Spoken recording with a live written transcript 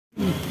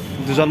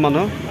দুজন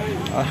মানুহ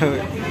আৰু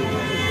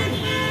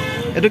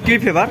এটো কি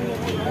ফ্লেভাৰ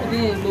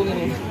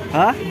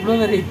হা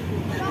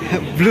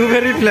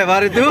ব্লুবেৰী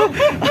ফ্লেভাৰ এটো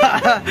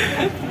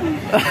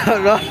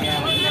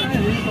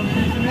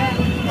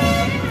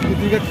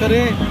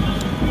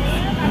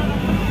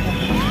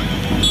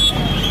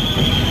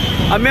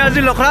আমি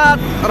আজি লখৰাত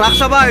ৰাস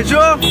চাব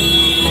আহিছো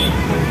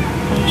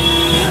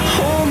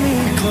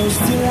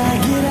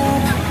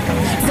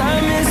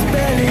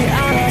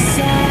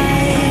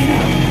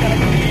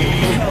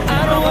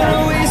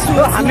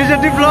আমি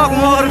যদি ব্লগ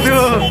মোৰ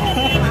দিও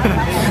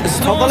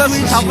সকলে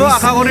চাব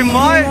আশা কৰিম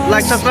মই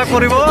লাইক সাবস্ক্ৰাইব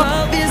কৰিব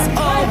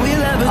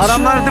আৰু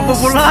আমাৰ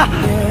পপুলা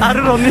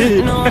আৰু ৰনি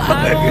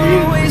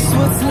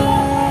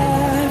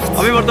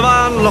আমি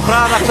বৰ্তমান লখৰা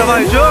ৰাস চাব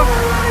আহিছো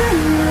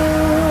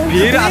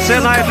ভিৰ আছে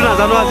না এইটো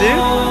নাজানো আজি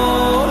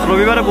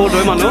ৰবিবাৰে বহুত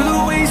হয় মানুহ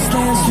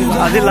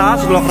আজি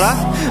last Lokhra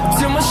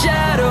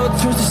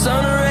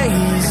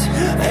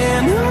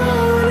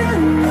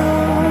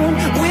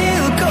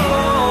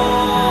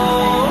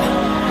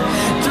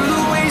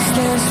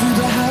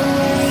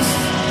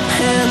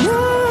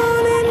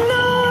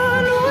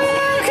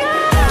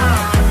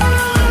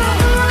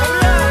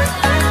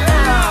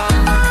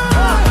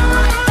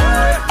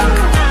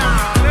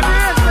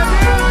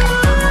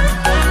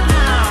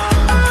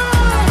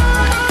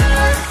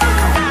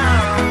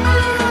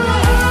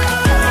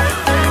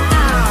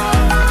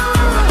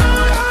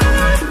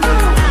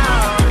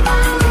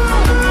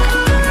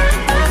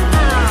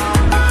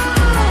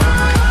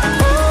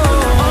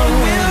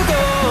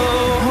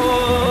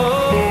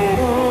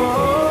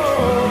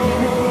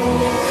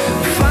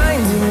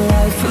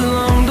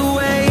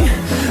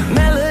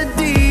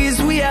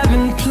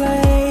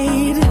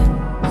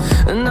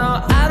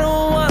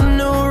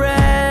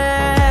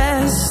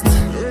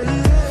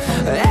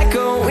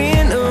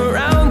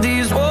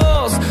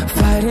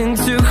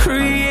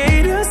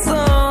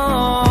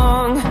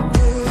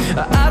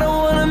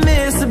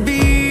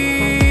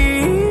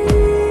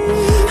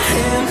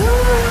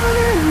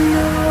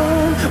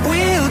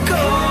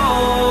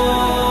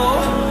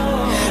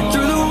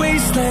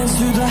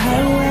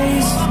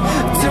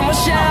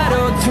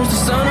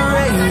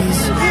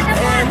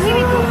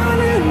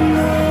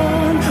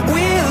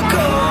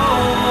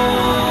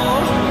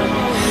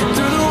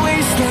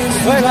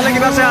vale que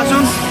pase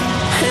Asun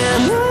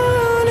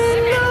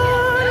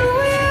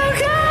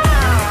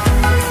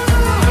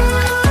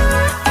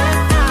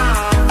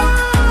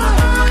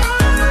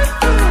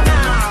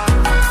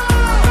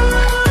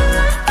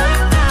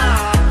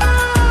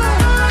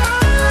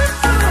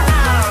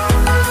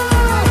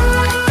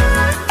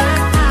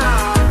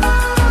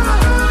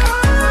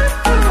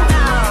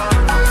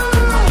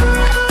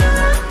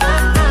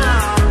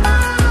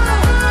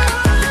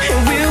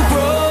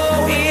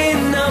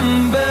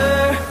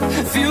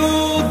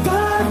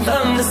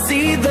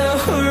see the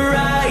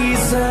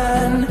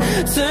horizon,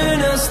 turn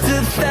us to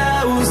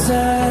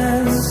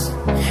thousands,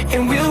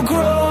 and we'll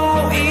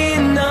grow in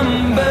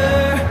number,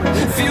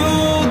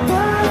 fueled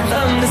by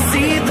them to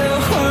see the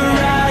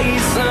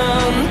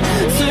horizon,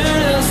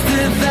 turn us to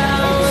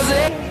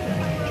thousands.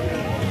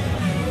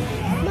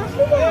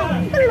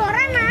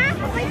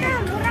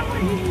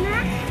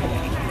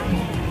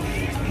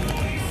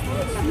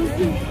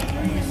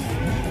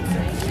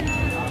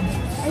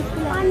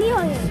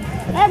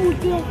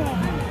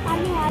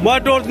 মই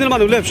তো অৰিজিনেল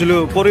মানুহ বুলি ভাবিছিলো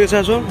পৰি আছে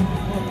আছো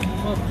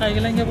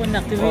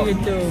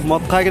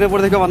মদ খাই কিনে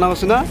পৰি থাকিব মানা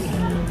কৈছে না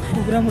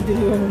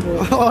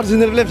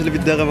অৰিজিনেল বুলি ভাবিছিলো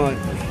বিদ্যাকে মই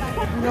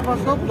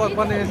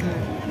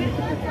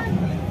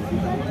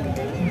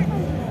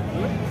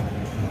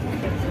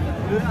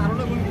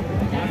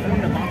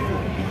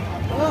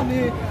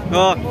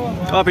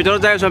ভিতৰত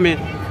যাই আছো আমি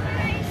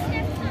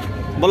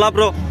বলা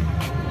ব্ৰ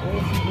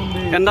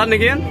এণ্ডাৰ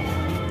নেকি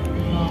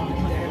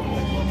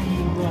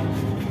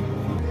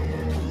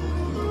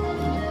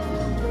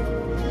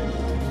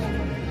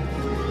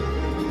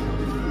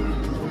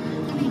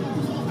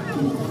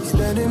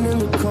Standing in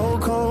the cold,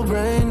 cold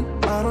rain,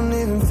 I don't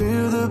even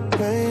feel the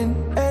pain.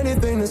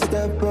 Anything to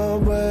step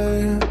away.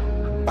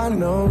 I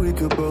know we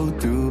could both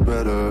do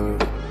better.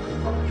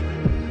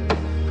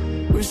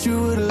 Wish you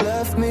would've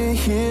left me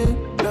here.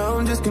 Now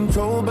I'm just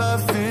controlled by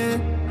fear.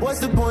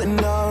 What's the point in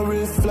our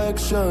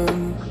reflection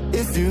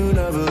if you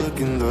never look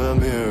in the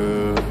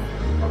mirror?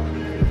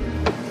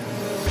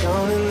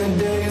 Counting the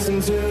days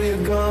until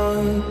you're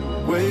gone,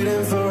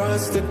 waiting for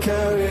us to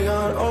carry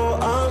on. Oh,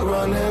 I'm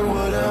running,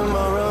 what am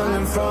I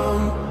running from?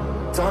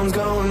 Time's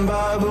going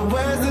by, but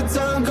where's the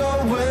time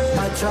going?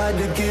 I tried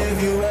to give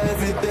you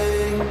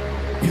everything,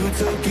 you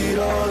took it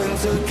all and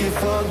took it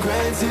for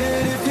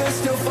granted. If you're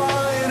still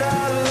falling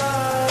out of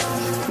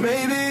love,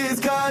 maybe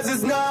it's 'cause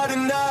it's not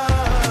enough.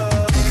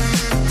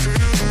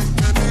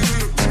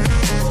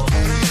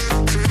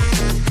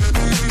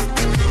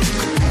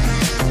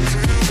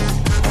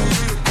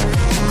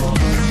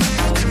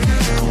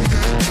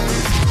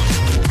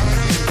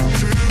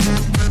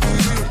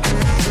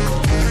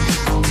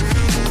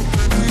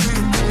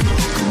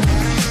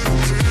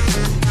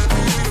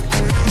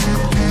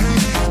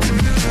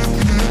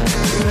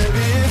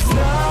 Maybe it's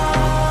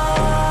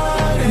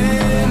not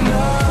enough.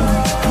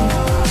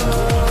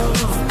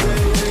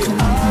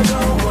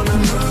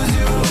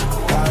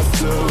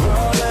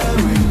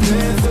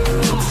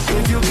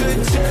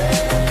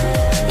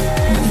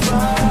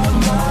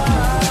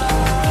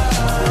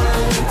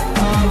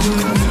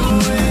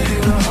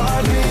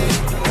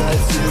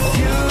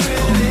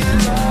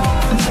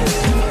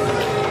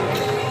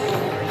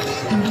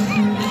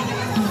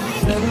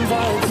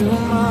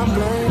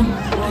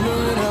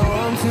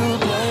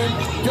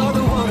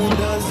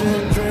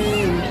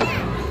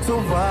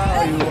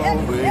 you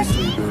always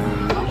sleeping.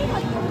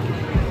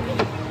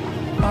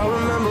 I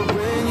remember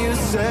when you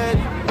said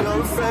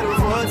you're afraid of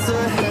what's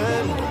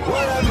ahead.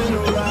 What happened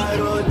to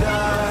ride or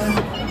die?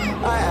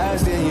 I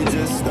asked and you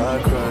just start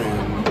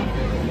crying.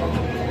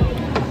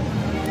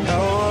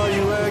 How are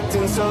you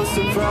acting so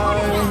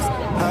surprised?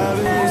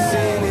 Haven't you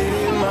seen it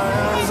in my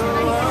eyes?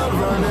 Oh, I'm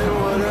running,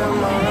 what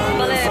am I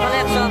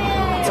running from?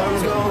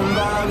 Time's going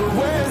by, but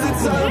where's the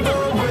time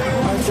going?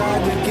 I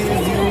tried to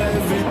give you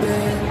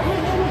everything.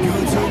 You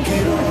took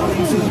it all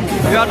and took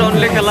it. You are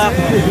only khela.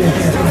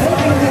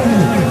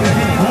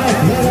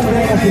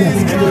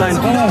 Line.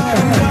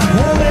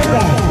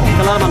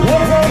 Khela man.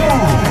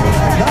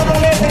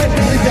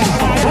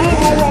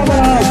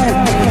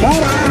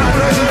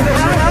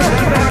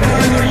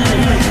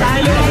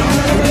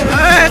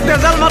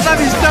 Tezal mata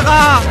 20 taka.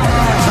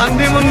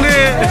 Dhandi mundi.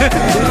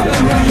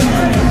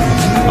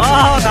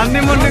 Dhandi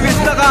mundi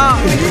 20 taka.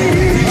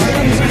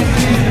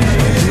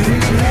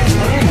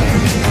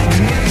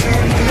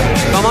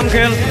 Tamam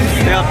khel.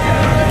 Ya.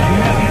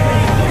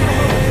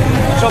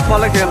 Sob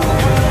vale khel.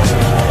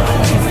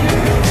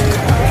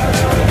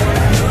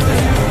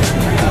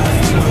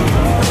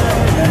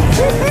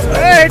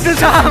 এইটো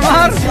চা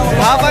আমাৰ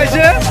ভা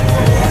পাইছে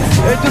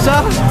এইটো চা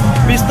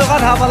 20 টকা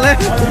ধা পালে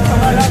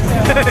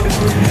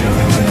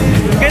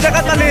কেই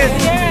টাকাত পালি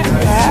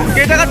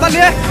কেই টাকাত পালি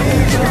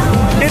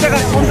কেই টাকা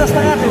 50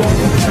 টাকা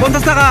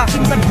 50 টাকা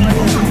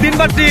 3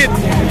 বার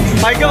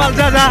 3 ভাইকে ভাল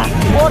যা যা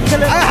বহুত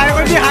খেলে হাই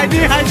দি হাই দি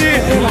হাই দি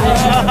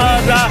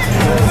যা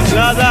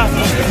যা যা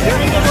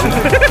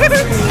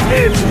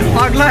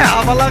পাগলা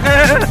হাবালাকে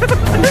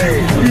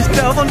 20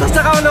 টাকা 50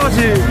 টাকা বলে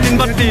বসি 3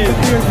 বার 3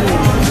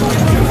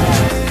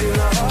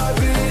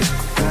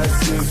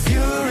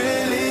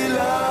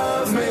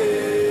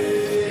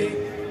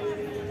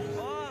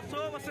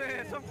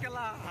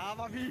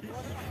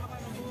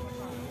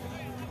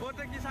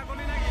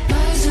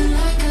 Buzzing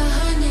like a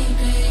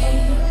honeybee.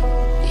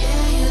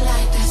 Yeah, you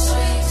like that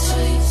sweet,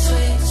 sweet,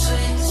 sweet,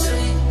 sweet,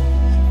 sweet.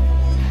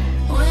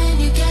 When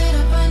you get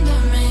up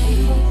under me,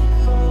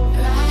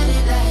 ride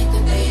it like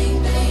the beat,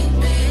 beat,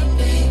 beat,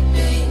 beat,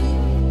 beat.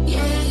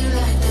 Yeah, you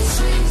like that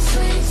sweet,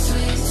 sweet,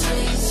 sweet,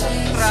 sweet,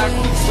 sweet, rakh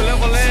sweet. bole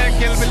bole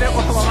khel bile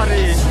kotha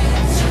bamari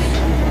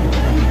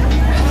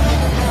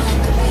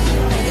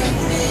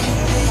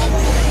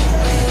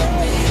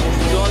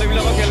soli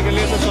bile ko khel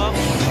kheli ase sob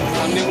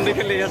amni mundi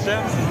kheli ase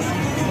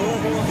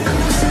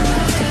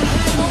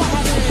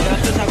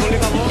raste sagoli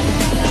pabo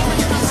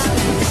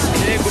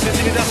ei gute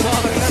tini ta khwa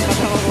hoile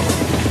khatha pabo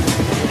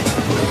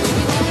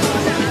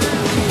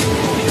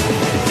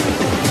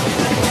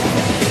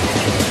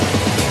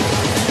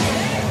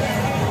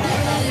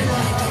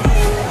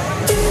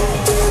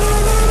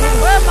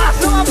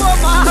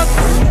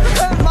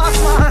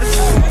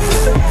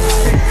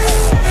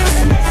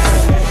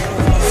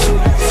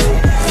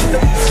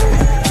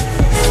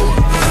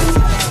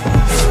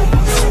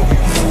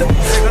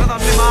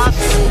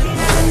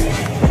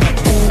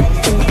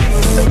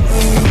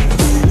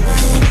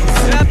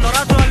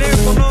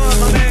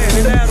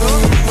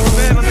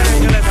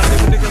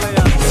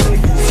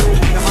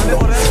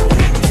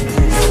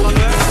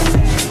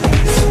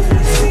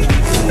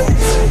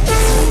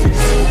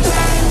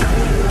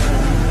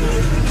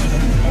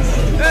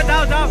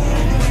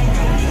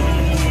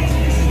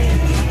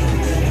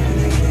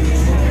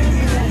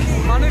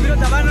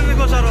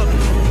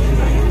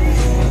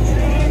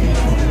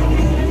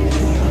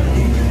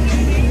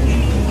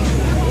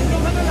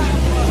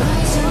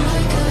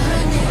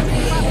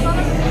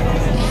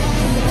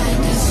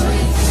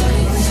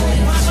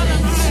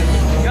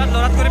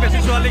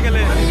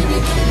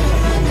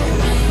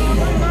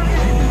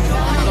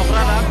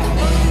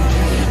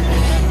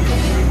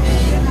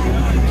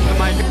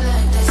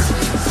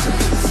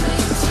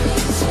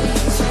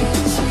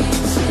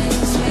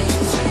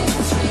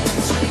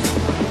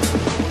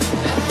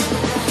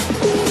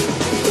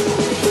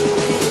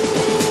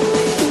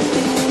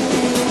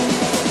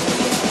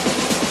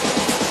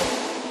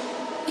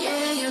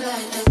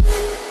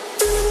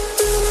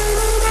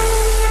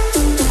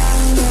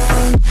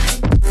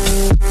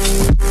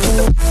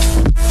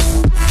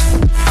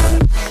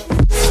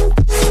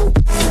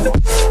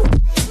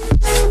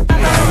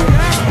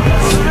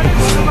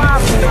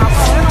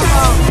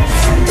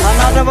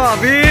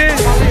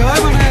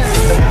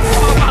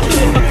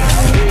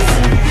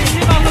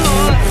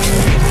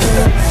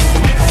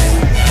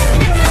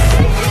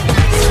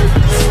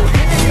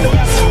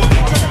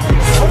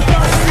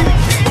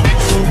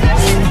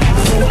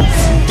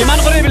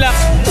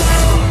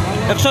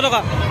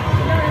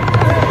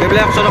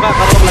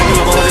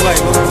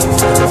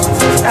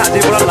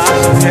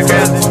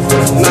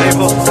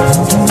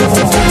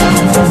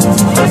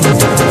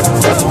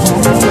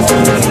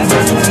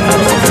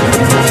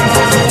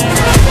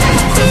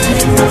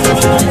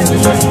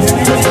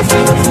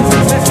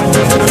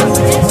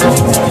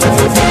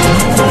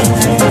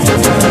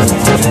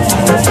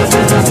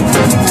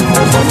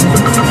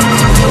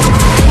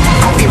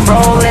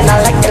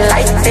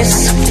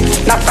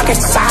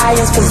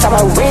Cause I'm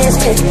a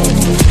risk it.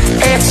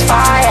 It's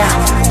fire,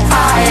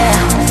 fire,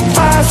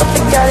 fires up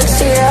the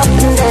galaxy.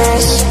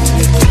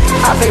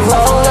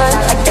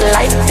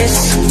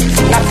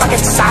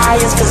 rocket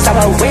science, cause I'm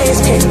a whiz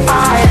kid.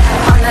 I'm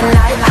on the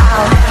night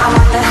out, I'm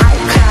on the high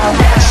cloud,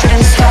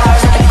 shooting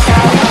stars at the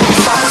crowd,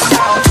 sun's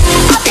out.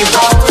 I be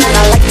rolling,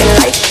 I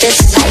like this.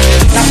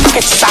 Not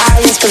rocket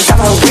science, cause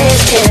I'm a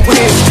whiz kid.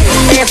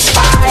 It's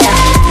fire,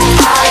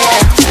 fire.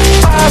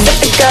 Bars at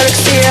the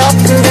galaxy up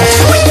in there.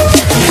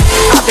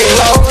 I be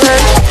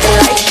rolling,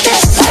 like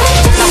this.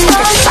 Not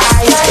rocket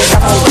science, cause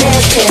I'm a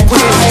whiz kid.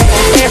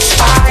 It's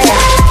fire,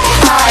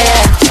 fire.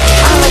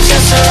 I'm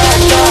just a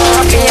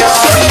rock in your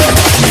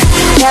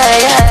yeah,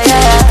 yeah,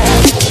 yeah.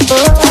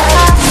 Ooh,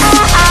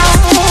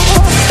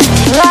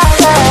 yeah,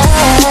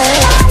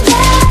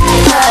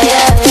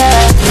 yeah.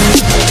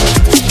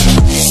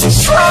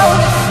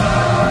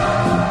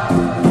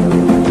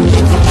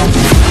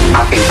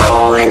 I'll be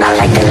rolling, I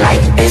like it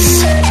like this.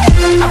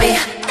 I'll be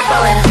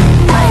rolling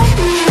like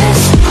this.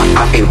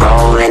 I'll be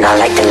rolling, I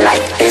like it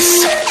like this.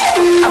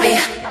 I'll be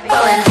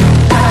rolling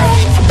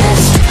like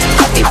this.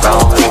 I'll be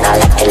rolling, I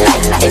like it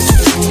like this.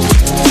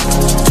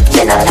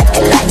 Then I like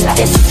it like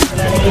this.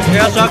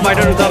 Yeah, sir, my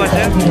daughter is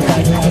here.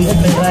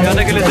 Yeah,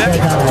 take a look.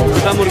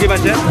 Some murgi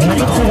bache.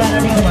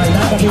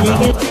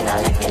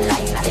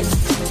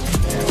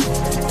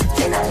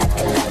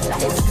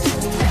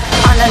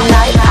 On a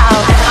night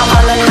out, I'm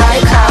on a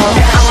night cloud,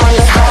 I'm on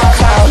the high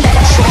cloud,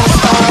 shooting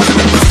stars.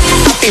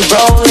 I'll be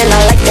rolling,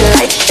 I like it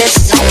like this.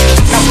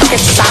 Not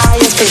rocket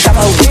science, cause I'm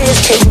a whiz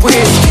kid.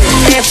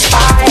 It's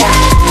fire,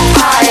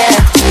 fire.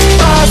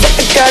 Bars at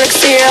the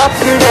galaxy up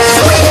in there.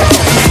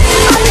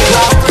 I'll be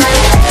rolling,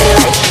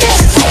 like this.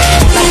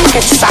 Not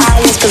rocket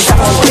science, cause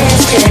I'm a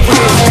whiz kid.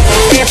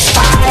 It's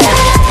fire,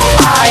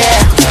 fire.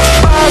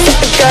 Bars at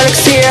the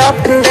galaxy up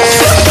in there.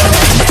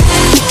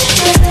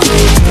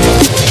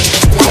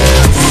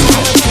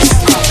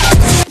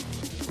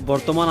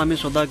 বৰ্তমান আমি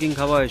সোদা king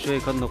খাব আহিছো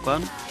এখন দোকান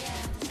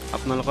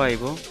আপোনালোক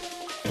আহিব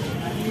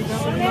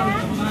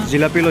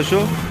জিলাপি লৈছো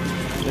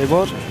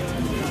এইবোৰ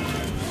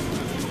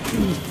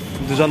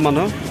দুজন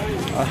মানুহ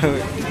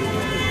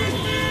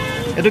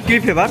এটো কি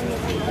ফ্লেভাৰ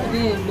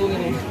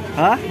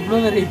হা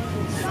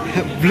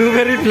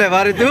ব্লুবেৰী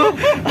ফ্লেভাৰ এটো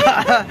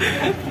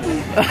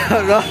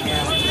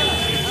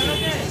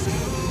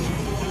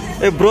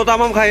এই ব্ৰো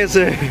তামাম খাই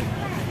আছে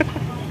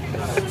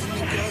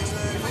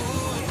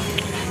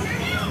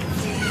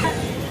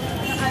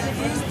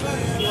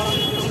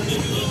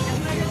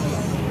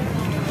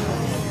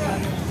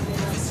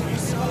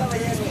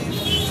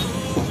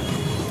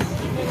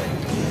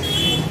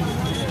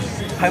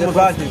খাই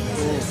মজা আছে